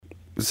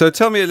So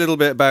tell me a little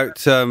bit about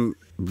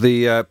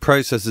the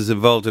processes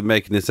involved in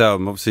making this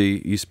album.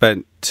 Obviously, you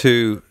spent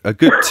a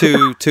good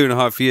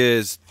 2.5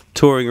 years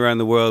touring around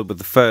the world with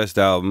the first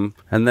album,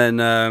 and then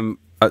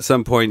at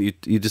some point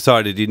you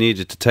decided you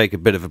needed to take a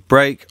bit of a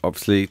break,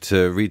 obviously,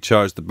 to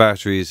recharge the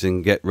batteries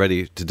and get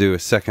ready to do a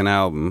second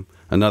album,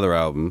 another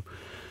album.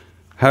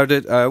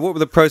 What were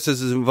the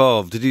processes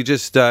involved? Did you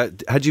just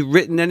had you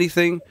written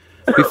anything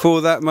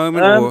before that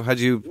moment, or had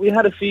you? We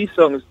had a few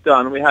songs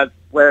done. We had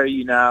 "Where Are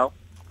You Now,"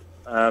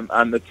 and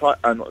not the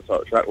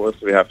title track. What else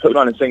do we have? "Hook,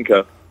 Line and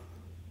Sinker."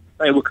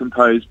 They were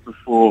composed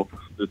before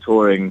the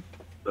touring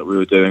that we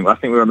were doing. I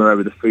think we were on the road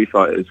with the Foo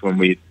Fighters when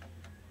we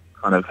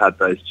kind of had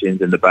those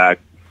tunes in the bag.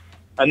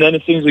 And then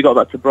as soon as we got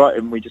back to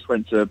Brighton, we just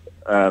went to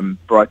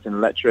Brighton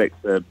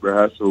Electric, the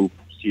rehearsal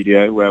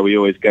studio where we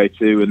always go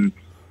to,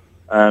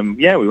 and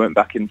we went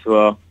back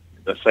into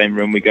the same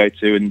room we go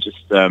to and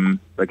just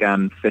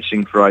began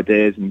fishing for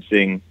ideas and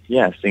seeing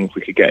if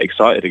we could get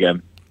excited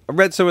again. I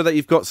read somewhere that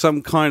you've got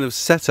some kind of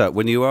setup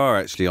when you are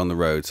actually on the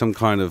road, some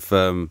kind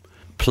of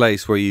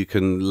place where you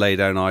can lay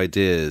down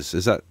ideas.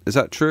 Is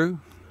that true?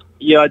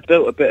 Yeah, I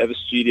built a bit of a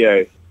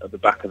studio at the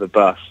back of the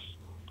bus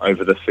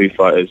over the Foo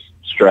Fighters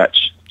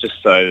stretch, just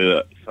so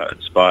that if I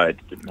inspired,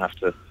 didn't have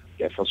to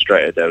get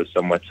frustrated. There was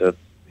somewhere to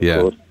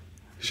record.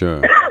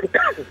 Sure.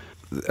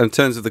 In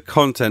terms of the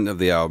content of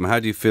the album, how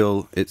do you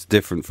feel it's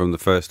different from the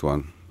first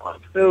one? I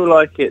feel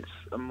like it's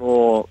a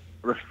more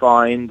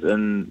refined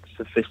and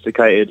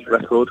sophisticated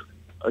record.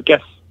 I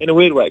guess in a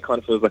weird way it kind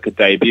of feels like a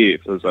debut.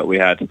 It feels like we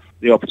had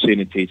the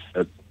opportunity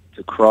to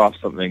craft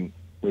something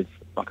with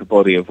like a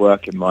body of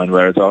work in mind,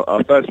 whereas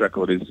our first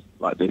record is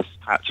like this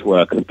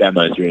patchwork of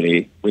demos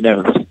really. We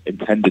never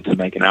intended to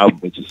make an album,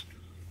 we just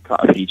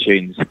cut a few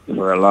tunes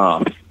for a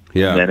laugh.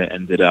 Yeah. And then it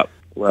ended up,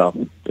 well,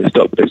 they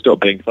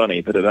stopped being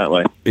funny, put it that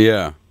way.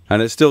 Yeah.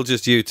 And it's still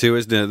just you two,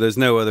 isn't it? There's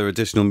no other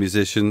additional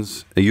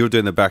musicians. You're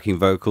doing the backing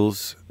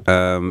vocals.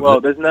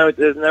 Well, there's no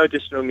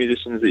additional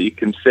musicians that you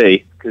can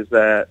see because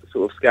they're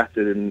sort of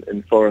scattered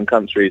in foreign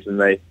countries, and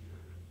they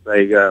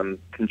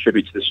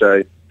contribute to the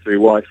show through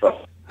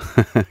Wi-Fi.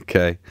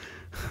 Okay.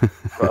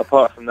 But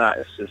apart from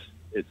that,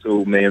 it's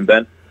all me and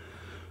Ben.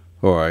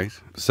 All right.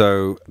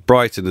 So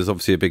Brighton is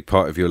obviously a big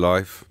part of your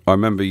life. I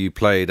remember you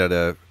played at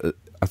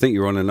I think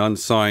you were on an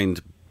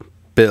unsigned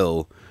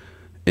bill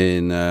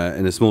in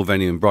a small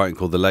venue in Brighton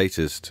called The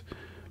Latest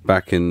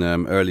back in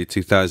early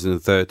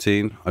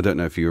 2013. I don't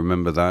know if you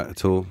remember that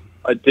at all.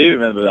 I do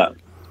remember that.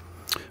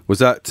 Was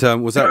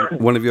that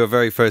one of your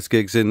very first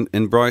gigs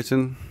in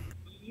Brighton?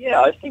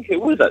 Yeah, I think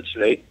it was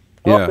actually.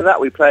 Yeah. After that,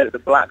 we played at the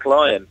Black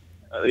Lion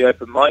at the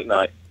open mic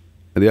night.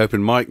 At the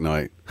open mic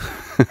night?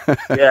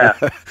 Yeah.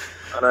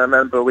 And I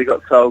remember we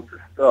got told to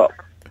stop.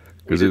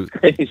 Because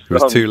it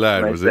was too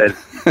loud, was it?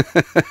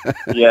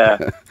 Yeah.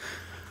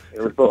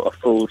 It was a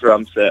full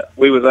drum set.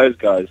 We were those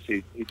guys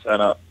who turn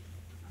up.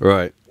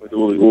 Right. With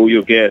all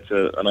your gear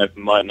to an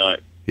open mic night.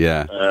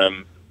 Yeah.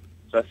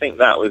 So I think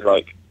that was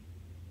like,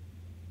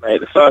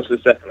 the first or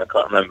the second, I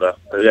can't remember.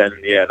 But then,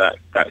 yeah,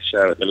 that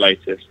show at The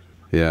Latest.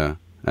 Yeah.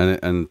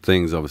 And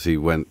things obviously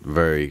went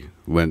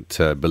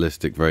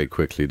ballistic very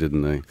quickly,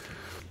 didn't they?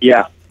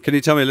 Yeah. Can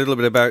you tell me a little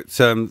bit about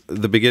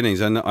the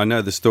beginnings? I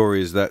know the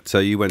story is that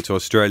you went to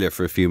Australia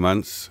for a few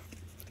months,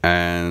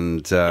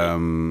 and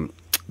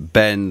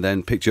Ben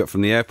then picked you up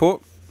from the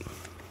airport.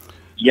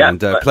 Yeah, and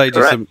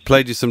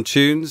played you some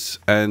tunes,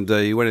 and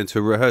you went into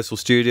a rehearsal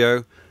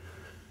studio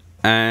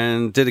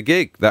and did a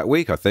gig that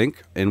week, I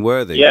think, in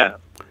Worthing. Yeah,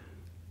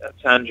 at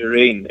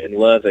Tangerine in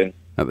Worthing.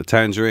 At the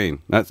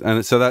Tangerine. That's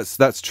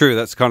true.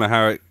 That's kind of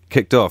how it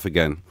kicked off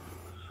again.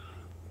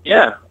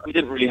 Yeah, we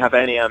didn't really have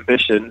any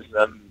ambitions.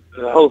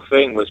 The whole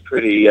thing was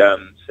pretty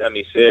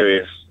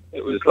semi-serious.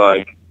 It was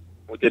like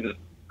we didn't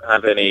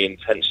have any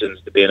intentions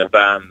to be in a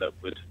band that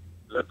would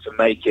look to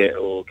make it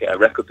or get a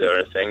record deal or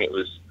anything. It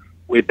was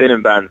we'd been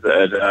in bands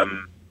that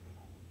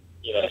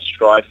had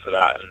strived for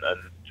that and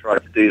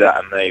tried to do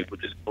that, and they were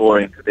just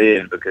boring to be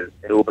in because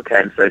it all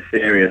became so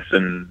serious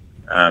and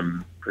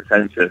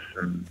pretentious,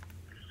 and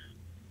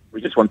we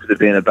just wanted to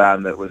be in a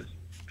band that was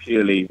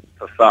purely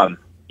for fun.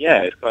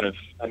 Yeah, it's kind of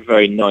a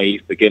very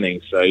naive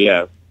beginning. So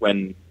yeah,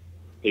 when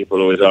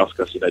people always ask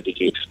us, did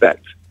you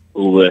expect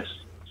all this?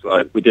 It's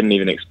like we didn't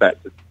even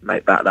expect to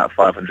make that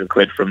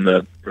 £500 from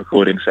the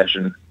recording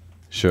session.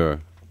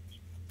 Sure.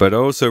 But I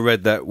also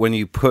read that when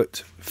you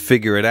put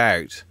Figure It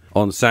Out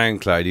on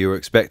SoundCloud, you were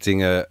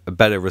expecting a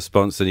better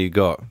response than you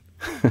got.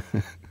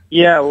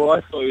 Yeah, well,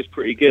 I thought it was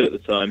pretty good at the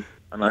time,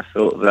 and I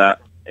thought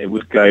that it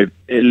would go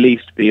at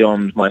least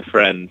beyond my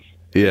friends.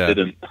 Yeah. It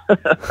didn't.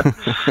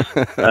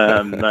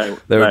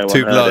 They were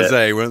too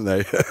blasé, weren't they?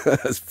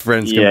 As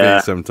friends can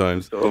be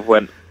sometimes. Sort of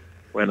went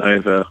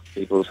over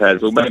people's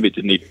heads, or maybe it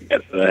didn't even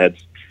get to their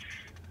heads.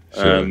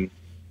 Sure.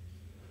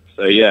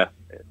 So yeah,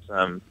 it's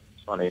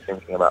funny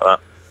thinking about that.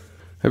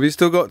 Have you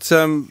still got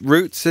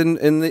roots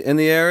in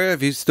the area?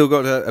 Have you still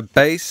got a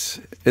base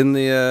in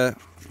the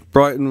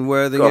Brighton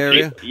Worthing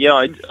area?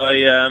 Yeah,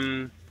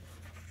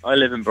 I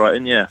live in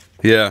Brighton. Yeah.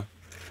 Yeah.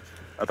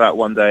 About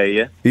one day a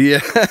year. Yeah.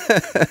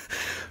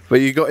 But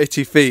you got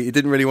itchy feet. You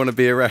didn't really want to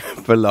be around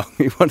for long.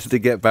 You wanted to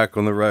get back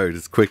on the road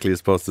as quickly as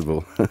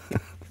possible.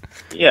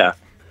 Yeah.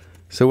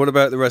 So what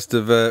about the rest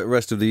of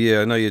the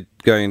year? I know you're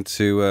going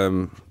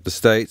to the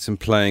States and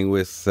playing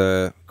with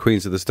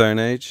Queens of the Stone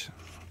Age.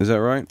 Is that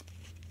right?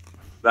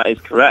 That is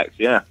correct,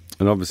 yeah.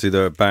 And obviously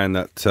they're a band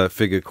that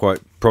figure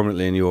quite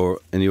prominently in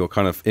your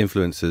kind of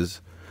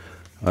influences.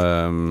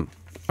 I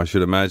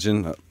should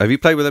imagine. Have you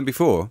played with them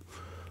before?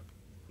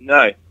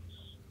 No.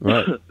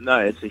 Right. No,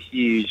 it's a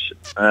huge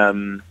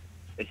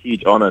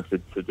honour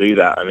to do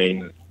that. I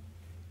mean,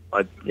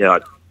 the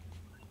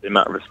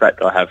amount of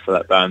respect I have for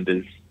that band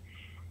is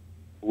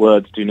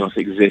words do not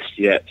exist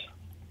yet.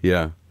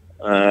 Yeah.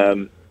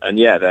 And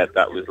yeah,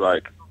 that was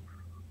like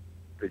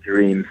the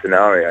dream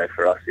scenario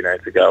for us,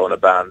 to go on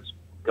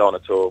a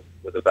tour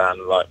with a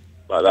band like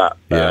that.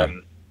 Yeah.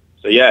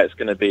 So yeah, it's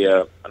going to be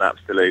an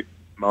absolute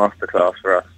masterclass for us.